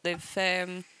what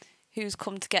they've who's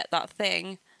come to get that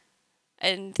thing,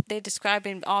 and they're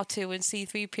describing R2 and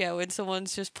C3PO, and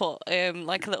someone's just put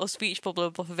like a little speech bubble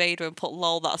above Vader and put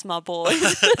lol, that's my boy.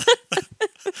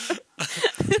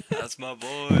 That's my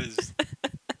boys.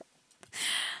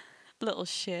 Little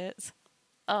shit.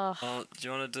 Oh, Oh, do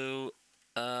you want to do?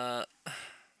 what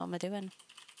am I doing?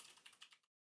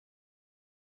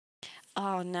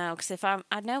 Oh no, because if I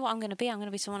know what I'm going to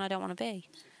be someone I don't want to be.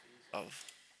 Of,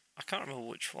 I can't remember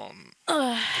which one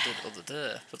I did the other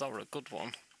day, but that was a good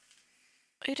one.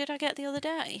 Who did I get the other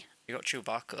day? You got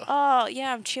Chewbacca. Oh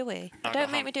yeah, I'm Chewie. I got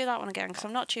Don't make Han. me do that one again, because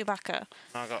I'm not Chewbacca.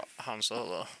 I got Han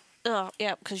Solo. Oh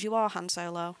yeah, because you are Han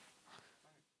Solo.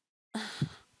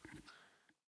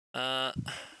 Well,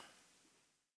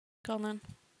 Go on then.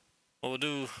 we'll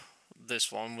do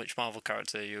this one. Which Marvel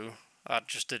character are you? I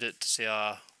just did it to see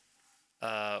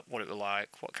what it was like.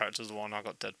 What character's the one? I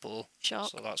got Deadpool. Shock.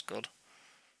 So that's good.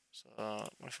 So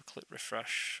what if I click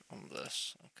refresh on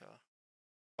this? Okay.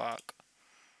 Back.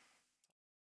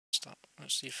 Start.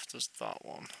 Let's see if there's that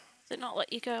one. Does it not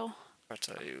let you go? I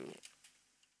tell you,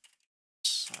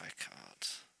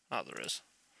 Psycard. Ah, there is.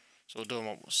 So we'll do them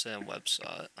on the same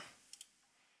website.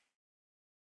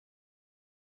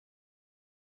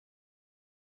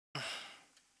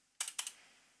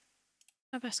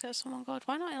 I best get someone good.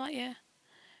 Why not let you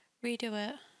redo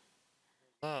it?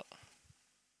 That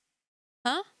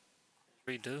Huh?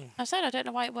 redo. I said I don't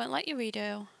know why it won't let you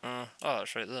redo. Oh,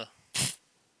 it's right there.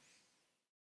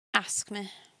 Ask me.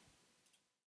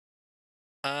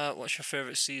 What's your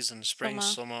favourite season? Spring,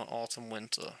 Summer. summer, autumn,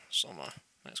 winter? Summer.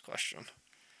 Next question.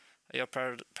 Are your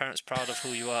parents proud of who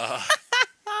you are?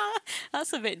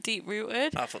 That's a bit deep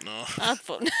rooted. I put no. I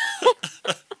thought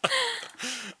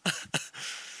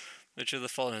Which of the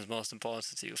following is most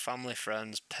important to you? Family,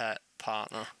 friends, pet,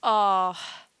 partner? oh,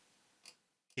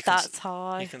 You can that's You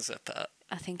hard. can say pet.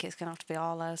 I think it's gonna have to be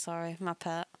Arlo. Sorry, my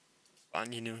pet.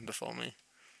 And you knew him before me.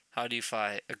 How do you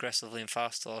fight? Aggressively and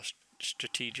fast or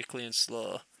strategically and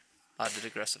slow? I did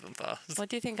aggressive and fast. What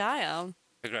do you think I am?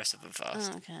 Aggressive and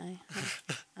fast. Okay.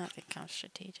 I think I'm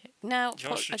strategic. No, Do you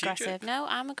want put strategic? aggressive. No,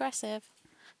 I'm aggressive.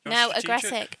 Do you want No,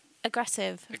 strategic?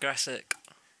 aggressive. Aggressive.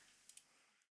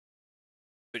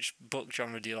 Which book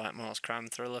genre do you like most? Crime,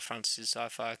 thriller, fantasy,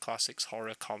 sci-fi, classics,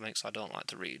 horror, comics? I don't like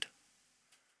to read.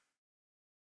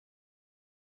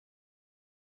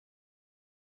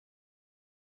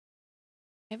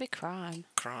 Maybe crime.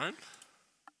 Crime?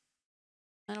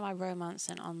 I know why romance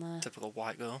isn't on there. Typical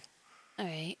white girl.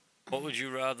 Alright. What would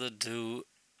you rather do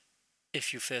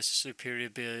if you face a superior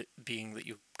being that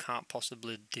you can't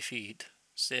possibly defeat?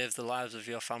 Save the lives of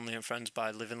your family and friends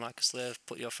by living like a slave,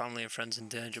 put your family and friends in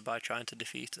danger by trying to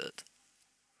defeat it.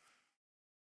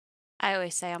 I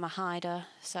always say I'm a hider,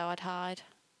 so I'd hide.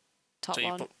 Top So you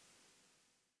one.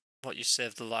 you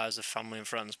save the lives of family and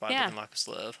friends by Yeah. living like a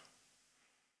slave?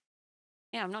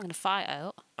 Yeah, I'm not going to fight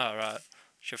out Oh, right.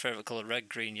 What's your favourite colour? Red,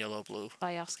 green, yellow, blue?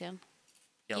 by asking.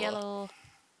 Yellow.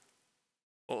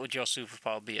 What would your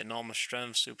superpower be? Enormous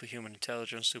strength, superhuman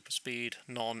intelligence, super speed,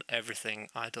 none, everything,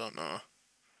 I don't know.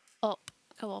 Up.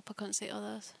 Go up, I couldn't see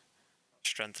others.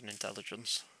 Strength and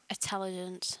intelligence.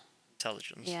 Intelligence.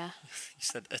 Intelligence? Yeah. You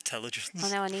said intelligence? I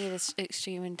know I need this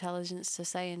extreme intelligence to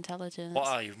say intelligence. What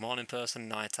are you? Morning person,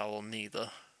 night owl,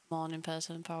 neither? Morning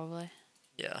person, probably.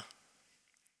 Yeah.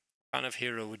 Kind of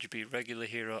hero would you be? Regular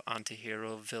hero,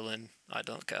 anti-hero, villain? I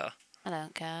don't care. I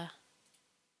don't care.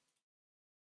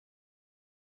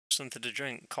 Something to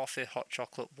drink? Coffee, hot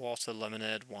chocolate, water,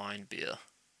 lemonade, wine, beer.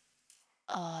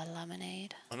 Oh,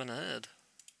 lemonade. Lemonade.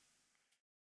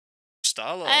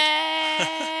 Star-Lord.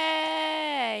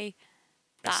 Hey!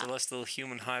 A That. celestial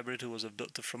human hybrid who was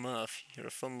abducted from Earth. You're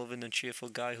a fun-loving and cheerful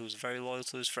guy who's very loyal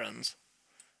to his friends.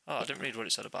 Oh, I didn't read what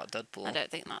it said about Deadpool. I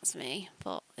don't think that's me,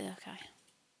 but yeah, okay.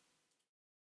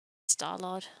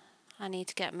 Star-Lord. I need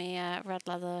to get me red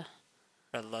leather.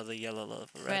 Red leather, yellow leather.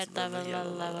 Red leather,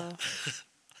 yellow leather.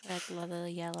 Red leather,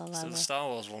 yellow So leather. the Star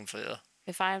Wars one for you.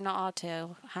 If I am not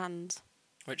R2, hands.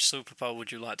 Which superpower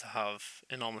would you like to have?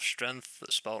 Enormous strength,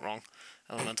 that's spelt wrong.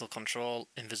 Elemental control,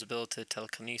 invisibility,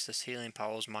 telekinesis, healing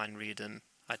powers, mind reading.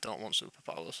 I don't want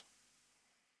superpowers.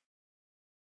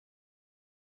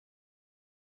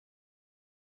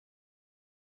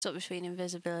 It's up between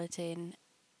invisibility and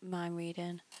mind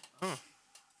reading. Oh.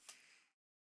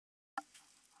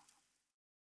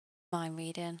 Mind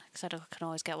reading, because I can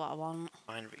always get what I want.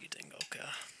 Mind reading, okay.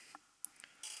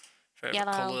 Favorite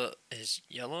Yellow. colour is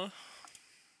yellow.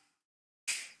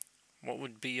 What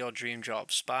would be your dream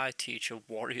job? Spy, teacher,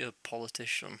 warrior,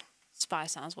 politician? Spy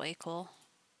sounds way cool.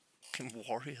 Fucking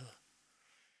warrior.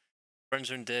 Friends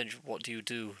are in danger, what do you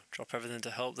do? Drop everything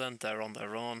to help them, they're on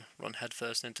their own. Run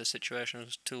headfirst into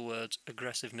situations, 2 words,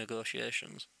 aggressive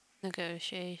negotiations.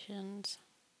 Negotiations.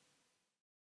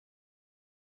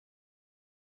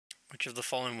 Which of the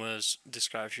following words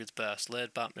describes you the best?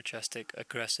 Laid back, majestic,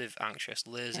 aggressive, anxious,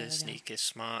 There lazy, we go. sneaky,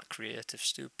 smart, creative,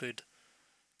 stupid,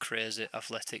 crazy,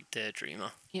 athletic,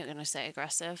 daydreamer. You're going to say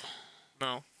aggressive.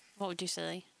 No, What would you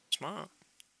say? smart.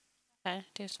 Okay,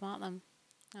 do smart then.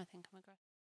 I think I'm aggressive.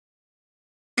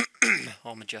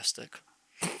 Or majestic.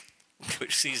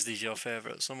 Which season is your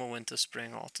favourite? Summer, winter,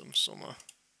 spring, autumn, summer.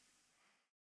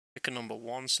 Pick a number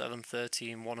 1, 7,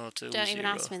 13, 102, Don't 0. even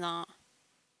ask me that.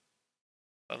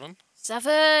 7?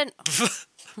 7!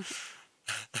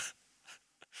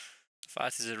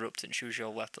 Fight is erupting, choose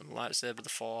your weapon. Lightsaber, the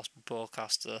force,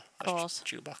 bowcaster, Force. that's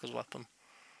Chewbacca's weapon.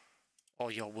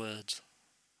 Or your words.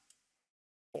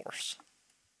 Force.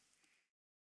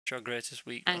 What's your greatest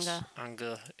weakness?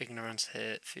 Anger, ignorance,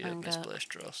 hate, fear, Anger. misplaced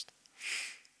trust.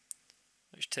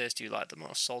 Which taste do you like the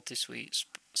most? Salty, sweet,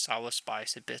 sour,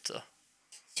 spicy, bitter.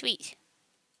 Sweet.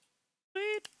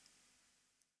 Sweet.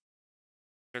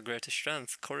 Your greatest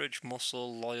strength? Courage,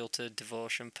 muscle, loyalty,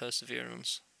 devotion,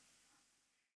 perseverance.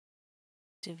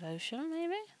 Devotion,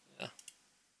 maybe?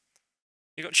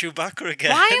 You got Chewbacca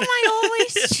again. Why am I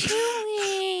always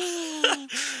Chewie?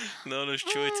 Known as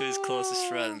Chewie to his closest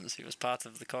friends, he was part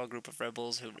of the core group of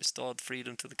rebels who restored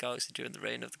freedom to the galaxy during the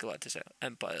reign of the Galactic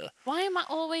Empire. Why am I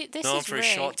always... This Known is for his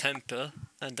short rigged. temper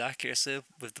and accuracy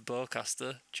with the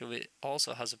bowcaster, Chewie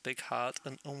also has a big heart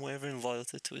and unwavering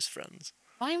loyalty to his friends.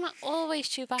 Why am I always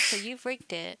Chewbacca? You've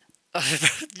rigged it.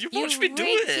 You watch me do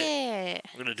rigged it. it.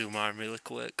 I'm gonna do mine really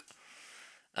quick.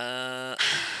 I'll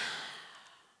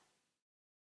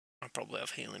probably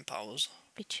have healing powers.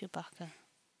 Be Chewbacca.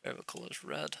 Favorite colour's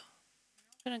red.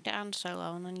 I'm going to get Han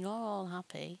Solo and then you're all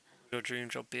happy. Your dream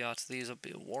job be out of these, I'd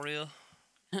be a warrior.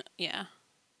 Yeah.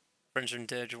 Friends are in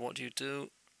danger, what do you do?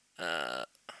 That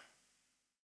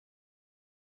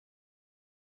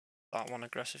one,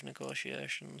 aggressive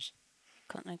negotiations.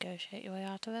 Can't negotiate your way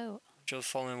out of it. Which of the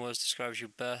following words describes you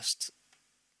best?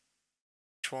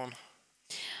 Which one?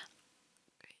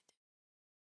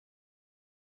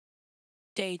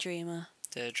 Daydreamer.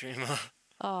 Daydreamer.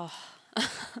 Oh.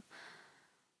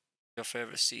 Your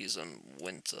favourite season?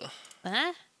 Winter.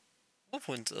 Eh? Love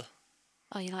winter.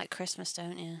 Oh, you like Christmas,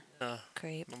 don't you? Yeah.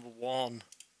 Creep. Number 1.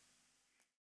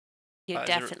 You're Right,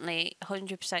 definitely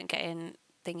 100% getting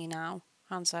thingy now.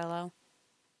 Han Solo.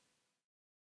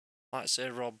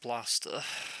 Lightsaber or blaster?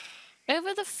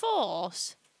 Over the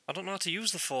Force? I don't know how to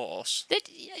use the Force.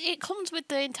 It comes with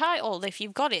the entitled. If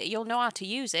you've got it, you'll know how to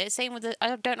use it. Same with the...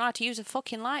 I don't know how to use a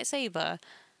fucking lightsaber.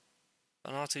 I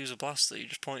don't know how to use a blaster. You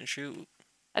just point and shoot.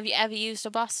 Have you ever used a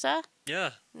blaster?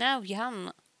 Yeah. No, you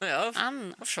haven't. Yeah,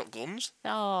 And I've shot guns.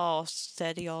 oh,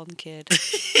 steady on, kid.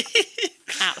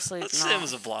 Absolutely That's not. the same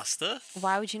as a blaster.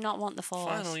 Why would you not want the Force?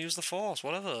 Fine, I'll use the Force,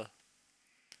 whatever.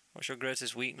 What's your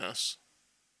greatest weakness?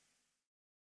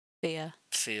 Fear.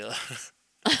 Fear.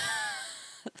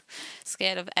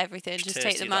 Scared of everything. Just take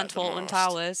Tasty the like the Mantle most.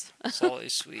 Towers. Salty,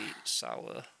 sweet,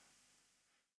 sour.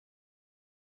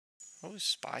 Always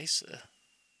spicy.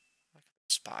 Like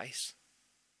spice.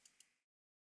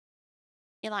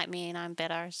 You like me and I'm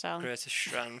bitter, so. Greatest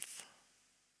strength.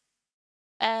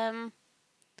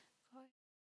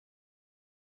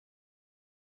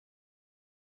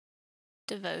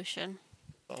 Devotion.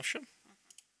 Devotion.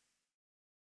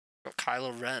 Got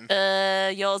Kylo Ren.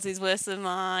 Yours is worse than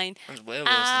mine. That's way worse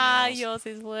than yours. Yours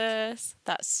is worse.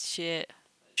 That's shit.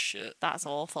 Shit. That's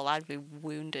awful. I'd be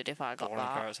wounded if I got Boring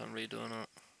that. character, I'm redoing it.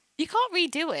 You can't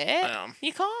redo it. I am.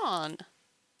 You can't.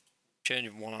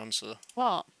 Changing one answer.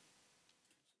 What?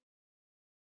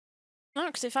 No,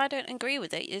 because if I don't agree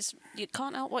with it, you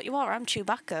can't help what you are. I'm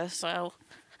Chewbacca, so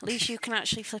at least you can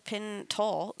actually flipping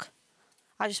talk.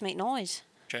 I just make noise.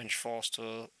 Change Force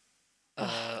to...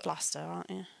 Blaster, aren't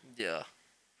you? Yeah.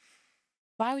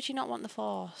 Why would you not want the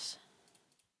Force?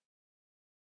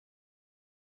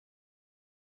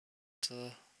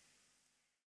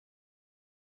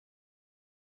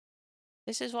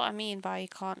 This is what I mean by you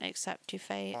can't accept your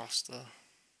fate. Blaster.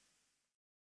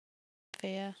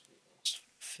 Fear.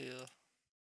 Fear.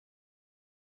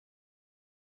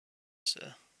 So.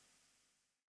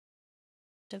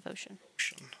 Devotion.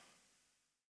 Devotion.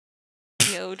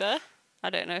 Yoda. I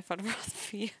don't know if I'd rather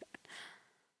be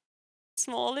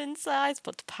small in size,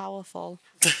 but powerful.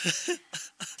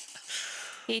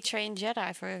 He trained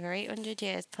Jedi for over 800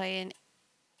 years playing...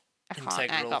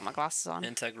 I got my glasses on.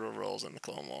 Integral roles in the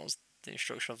Clone Wars. The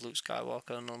instruction of Luke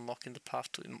Skywalker and unlocking the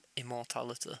path to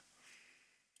immortality.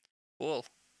 Cool.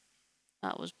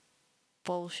 That was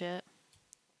bullshit.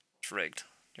 It's rigged.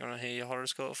 Do you want to hear your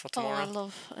horoscope for tomorrow? Oh, I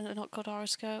love a not good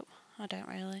horoscope. I don't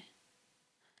really.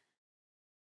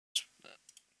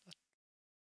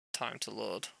 Time to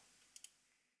load.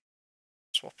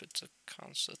 Swap it to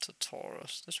Cancer to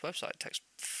Taurus. This website takes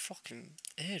fucking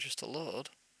ages to load.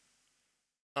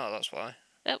 Oh, that's why.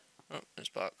 Yep. Oh, it's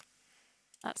back.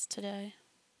 That's today.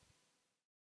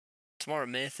 Tomorrow,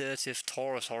 May 30th,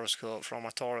 Taurus horoscope for all my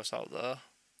Taurus out there.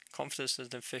 Confidence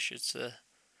and efficiency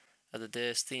are the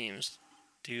day's themes.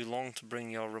 Do you long to bring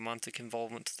your romantic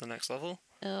involvement to the next level?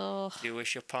 Oh. Do you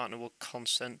wish your partner would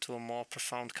consent to a more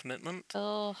profound commitment?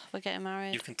 Oh, we're getting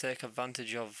married. You can take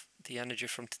advantage of the energy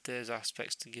from today's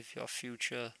aspects to give your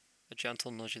future a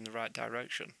gentle nudge in the right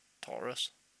direction,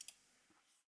 Taurus.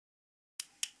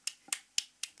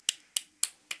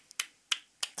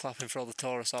 Clapping for all the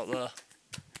Taurus out there.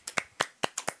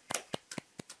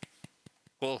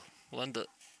 Cool, we'll end it.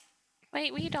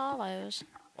 Wait, read all those.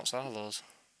 What's all those?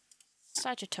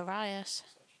 Sagittarius.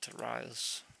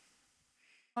 Sagittarius.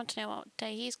 I want to know what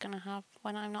day he's going to have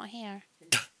when I'm not here.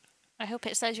 I hope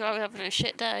it says you're having a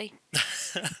shit day.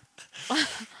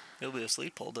 He'll be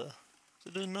asleep all day. What's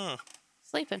he doing now?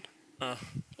 Sleeping. Oh.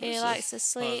 He likes to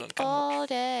sleep all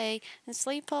day and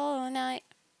sleep all night.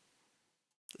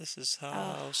 This is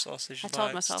how Sausage I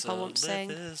told likes myself to I won't sing.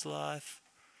 live his life.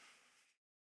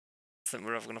 I think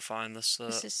we're ever going to find this,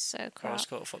 This is so crap.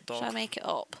 horoscope for dog. Shall I make it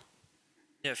up?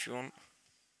 Yeah, if you want.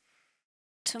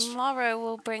 Tomorrow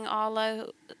we'll bring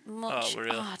Arlo much... Oh,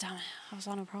 really? Oh, damn it. I was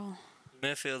on a roll. You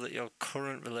may feel that your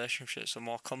current relationships are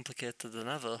more complicated than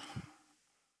ever.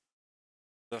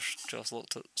 Just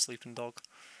looked at Sleeping Dog.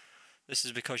 This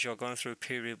is because you're going through a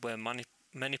period where many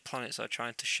planets are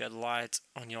trying to shed light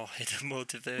on your hidden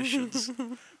motivations.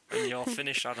 When you're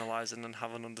finished analysing and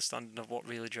have an understanding of what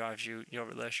really drives you, your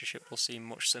relationship will seem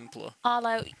much simpler.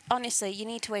 Arlo, honestly, you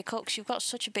need to wake up because you've got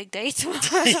such a big day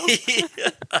tomorrow.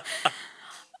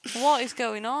 What is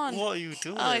going on? What are you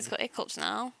doing? Oh, he's got hiccups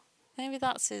now. Maybe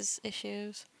that's his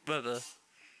issues. Maybe.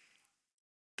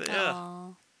 But yeah,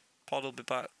 Aww. Pod will be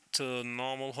back to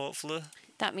normal, hopefully.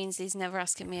 That means he's never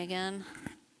asking me again.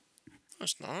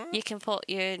 it's not. You can put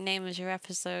your name as your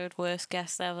episode, worst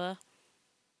guest ever.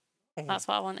 Oh, That's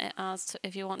what I want it as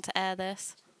if you want to air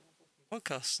this.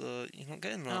 podcast, you're not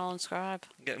getting that. I'll unsubscribe.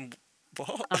 Getting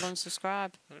what? I'll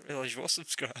unsubscribe. I didn't realise you were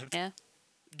subscribed. Yeah.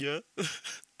 Yeah.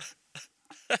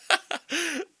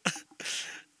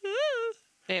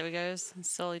 There he goes.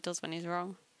 That's all he does when he's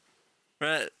wrong.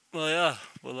 Right. Well, yeah.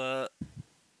 We'll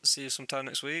see you sometime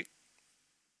next week.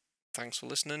 Thanks for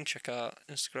listening. Check out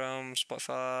Instagram,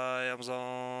 Spotify,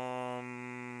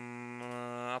 Amazon,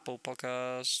 Apple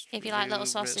Podcasts. If you like Little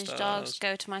review, rate Sausage stars. Dogs,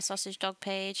 go to my Sausage Dog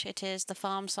page. It is the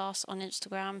Farm Sauce on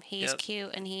Instagram. He is Yep.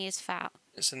 cute and he is fat.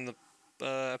 It's in the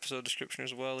episode description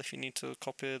as well if you need to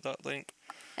copy that link.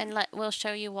 And we'll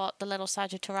show you what the little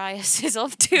Sagittarius is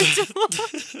up to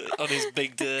tomorrow. On his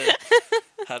big day.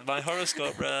 Had my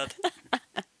horoscope read.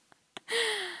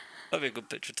 That'd be a good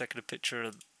picture, taking a picture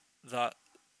of that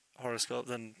horoscope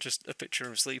than just a picture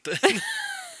of him sleeping.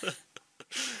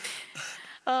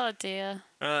 Oh dear.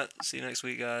 Alright, see you next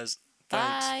week, guys.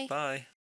 Thanks. Bye. Bye.